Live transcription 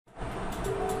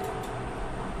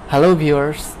Hello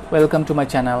viewers, welcome to my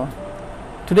channel.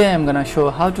 Today I am gonna show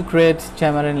how to create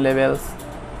Xamarin labels.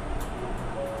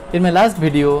 In my last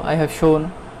video I have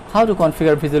shown how to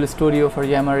configure Visual Studio for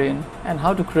Xamarin and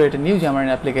how to create a new Xamarin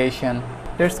application.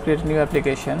 Let's create a new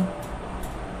application.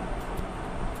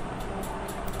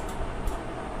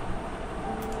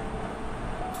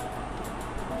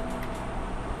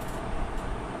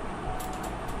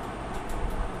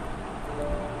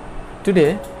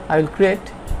 Today I will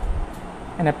create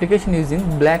an application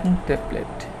using blank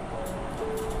template.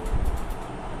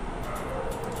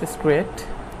 Let's create.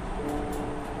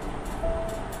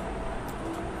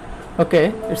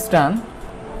 Okay, it's done.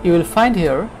 You will find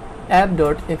here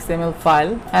app.xml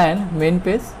file and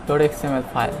main-page.xml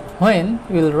file. When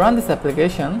you will run this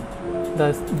application,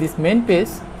 this main page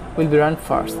will be run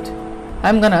first.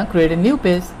 I'm gonna create a new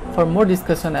page for more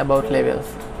discussion about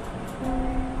labels.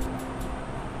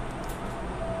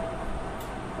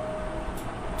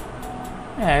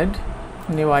 Add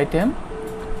new item,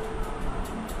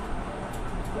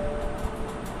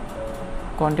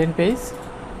 content page,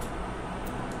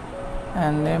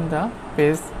 and name the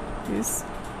page is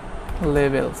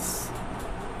labels.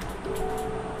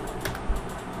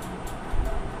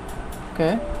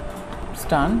 Okay, it's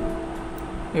done.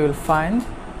 You will find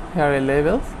here a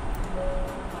label.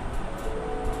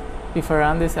 If I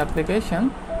run this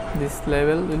application, this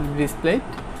label will be displayed.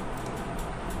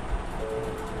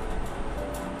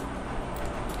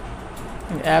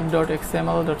 In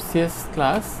app.xml.cs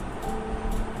class,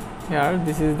 here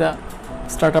this is the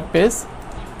startup page.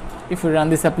 If you run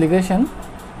this application,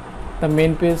 the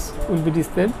main page will be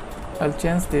displayed. I'll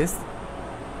change this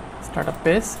startup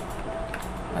page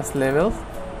as label.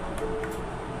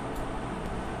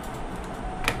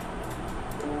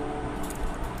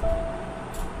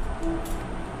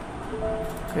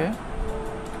 Okay,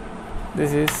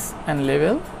 this is an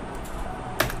label.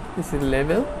 This is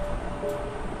label.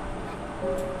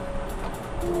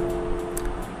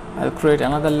 I'll create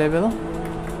another label,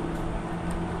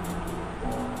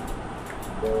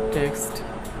 text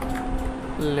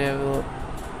level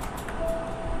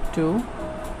 2,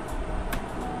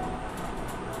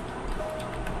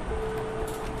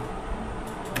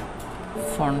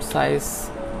 font size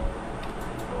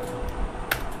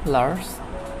large.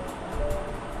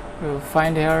 You will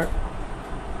find here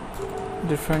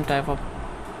different type of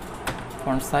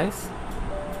font size.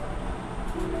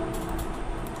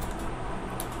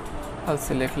 I'll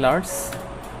select large.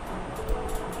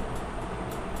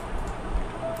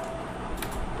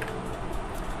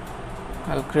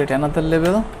 I'll create another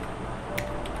label,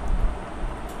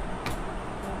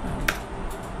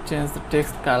 change the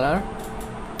text color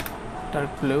dark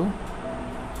blue,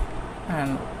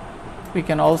 and we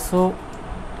can also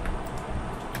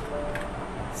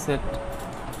set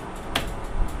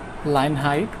line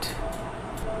height.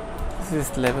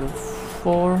 This is level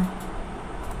 4.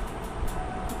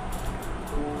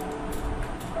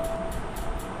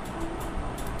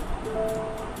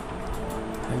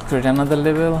 I'll create another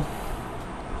label,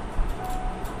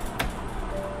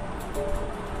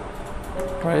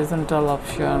 horizontal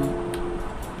option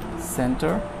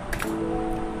center.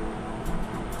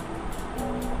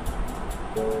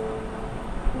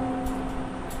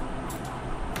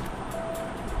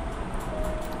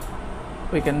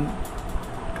 We can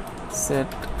set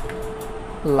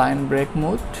line break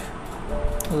mode.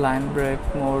 Line break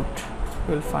mode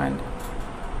will find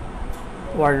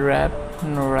word wrap,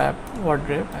 no wrap, word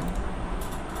wrap.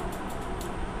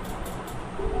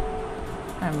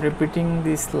 I'm repeating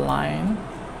this line.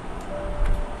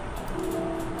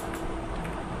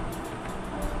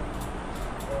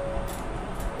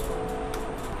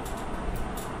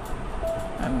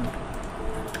 And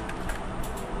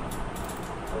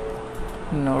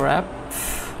no wrap.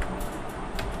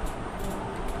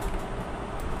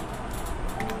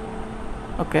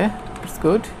 Okay, it's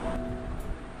good.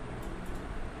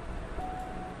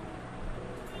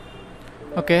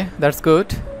 Okay, that's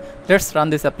good. Let's run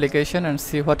this application and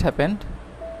see what happened.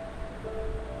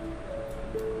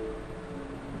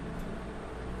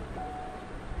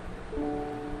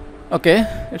 Okay,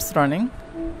 it's running.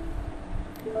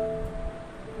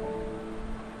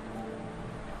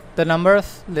 The number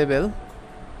of label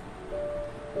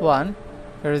 1,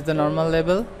 here is the normal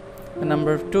label. The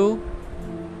number 2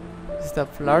 is the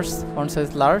large, font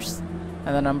size large,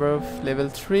 and the number of label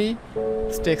 3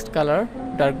 is text color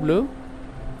dark blue,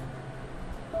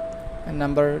 and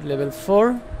number level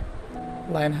 4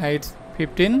 line height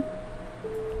 15.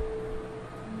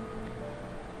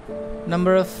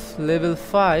 Number of level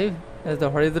 5 is the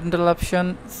horizontal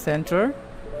option center,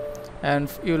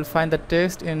 and you will find the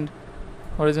text in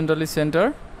horizontally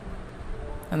center.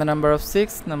 and the number of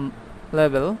 6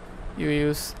 level you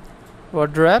use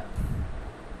word wrap,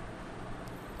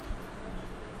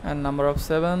 and number of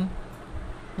 7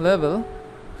 level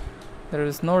there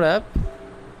is no wrap.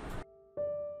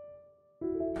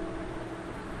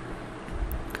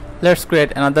 Let's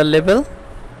create another label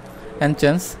and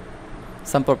change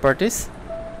some properties.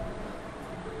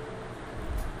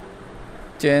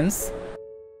 Change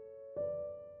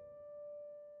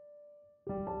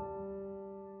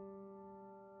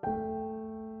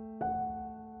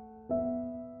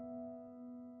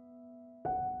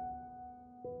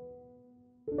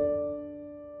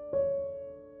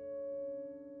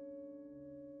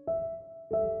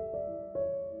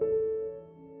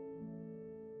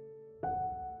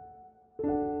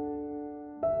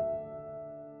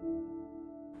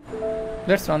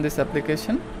Let's run this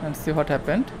application and see what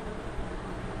happened.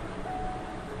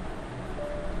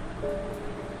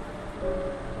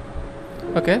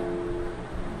 Okay,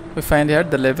 we find here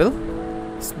the label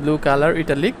is blue color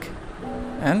italic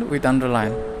and with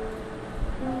underline,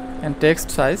 and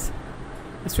text size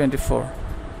is 24.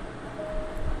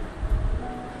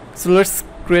 So let's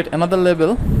create another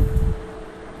label.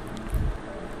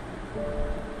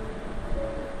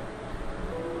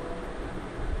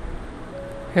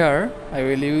 Here I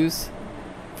will use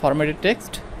formatted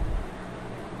text.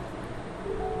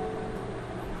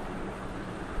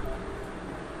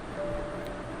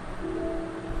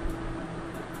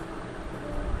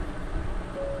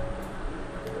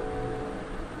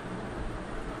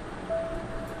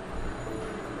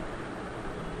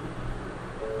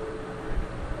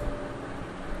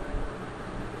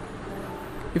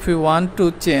 If we want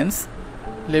to change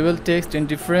label text in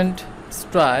different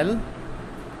style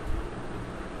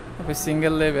of a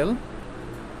single label,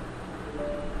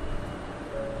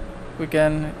 we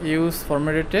can use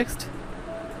formatted text.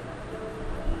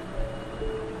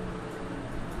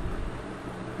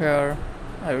 Here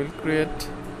I will create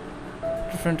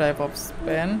different type of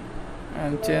span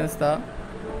and change the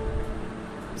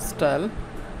style.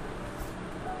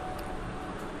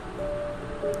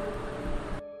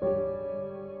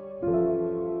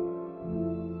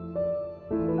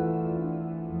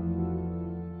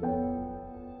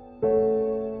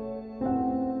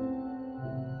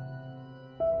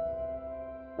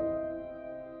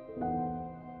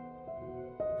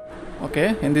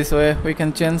 Okay, in this way we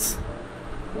can change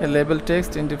a label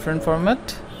text in different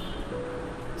format.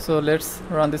 So let's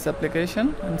run this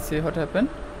application and see what happened.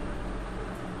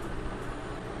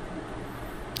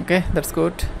 Okay, that's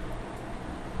good.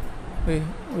 We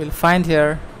will find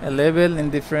here a label in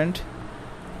different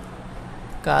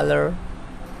color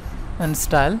and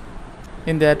style.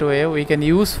 In that way we can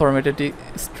use formatted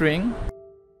string.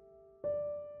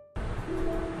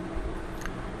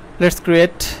 Let's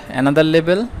create another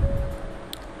label.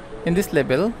 In this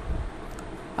label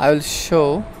I will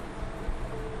show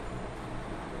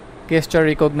gesture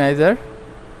recognizer.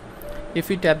 If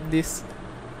we tap this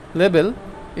label,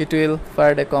 it will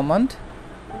fire a command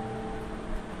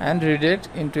and redirect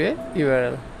into a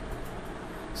URL.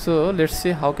 So let's see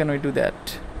how can we do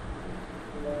that.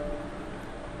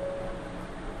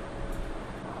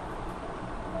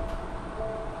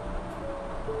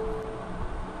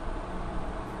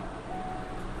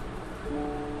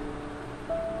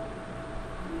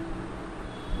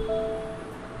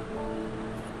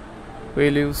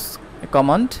 We'll use a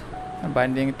command, a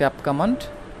binding tap command.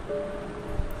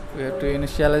 We have to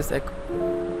initialize a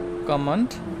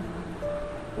command,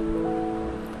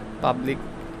 public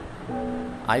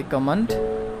I command.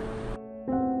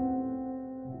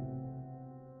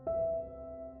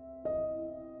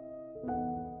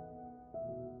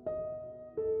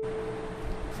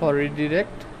 For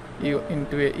redirect you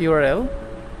into a URL,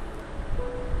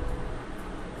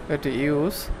 we have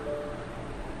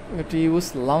to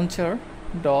use launcher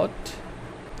dot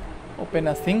open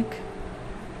async,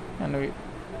 and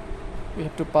we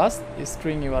have to pass a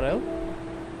string URL.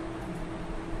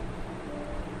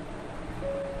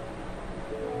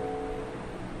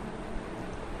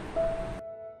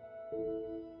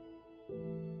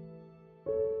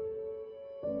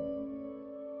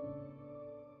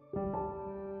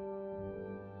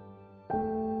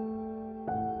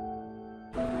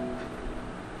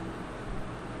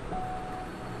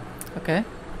 Okay,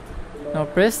 now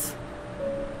press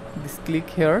this click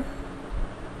here.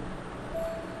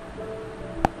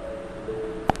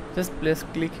 Just place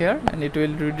click here and it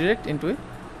will redirect into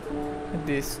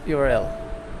this URL.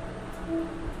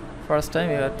 First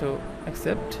time you have to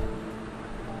accept.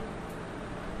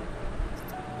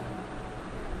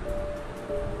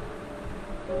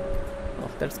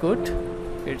 Oh, that's good.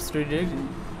 It's redirected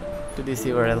to this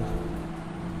URL.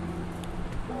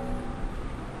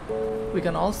 we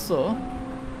can also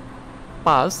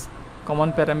pass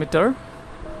common parameter.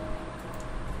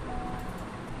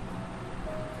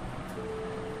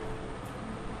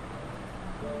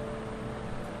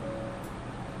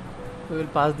 We will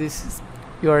pass this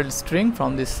URL string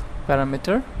from this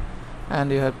parameter,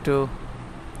 and you have to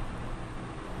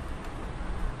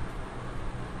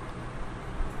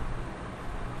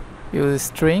use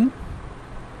string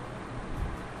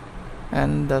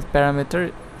and the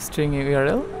parameter string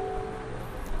URL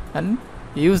and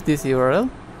use this URL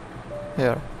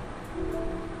here.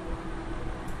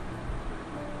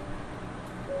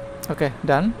 Okay,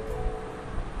 done.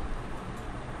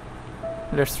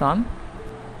 Let's run.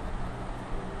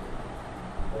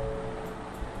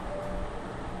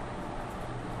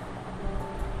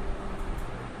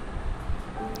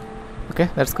 Okay,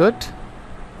 that's good.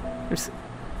 It's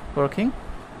working.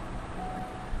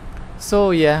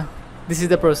 So yeah, this is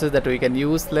the process that we can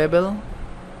use label.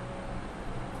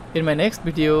 In my next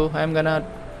video, I'm gonna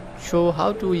show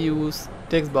how to use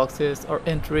text boxes or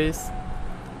entries.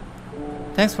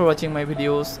 Thanks for watching my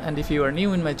videos, and if you are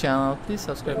new in my channel, please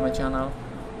subscribe my channel.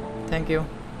 Thank you.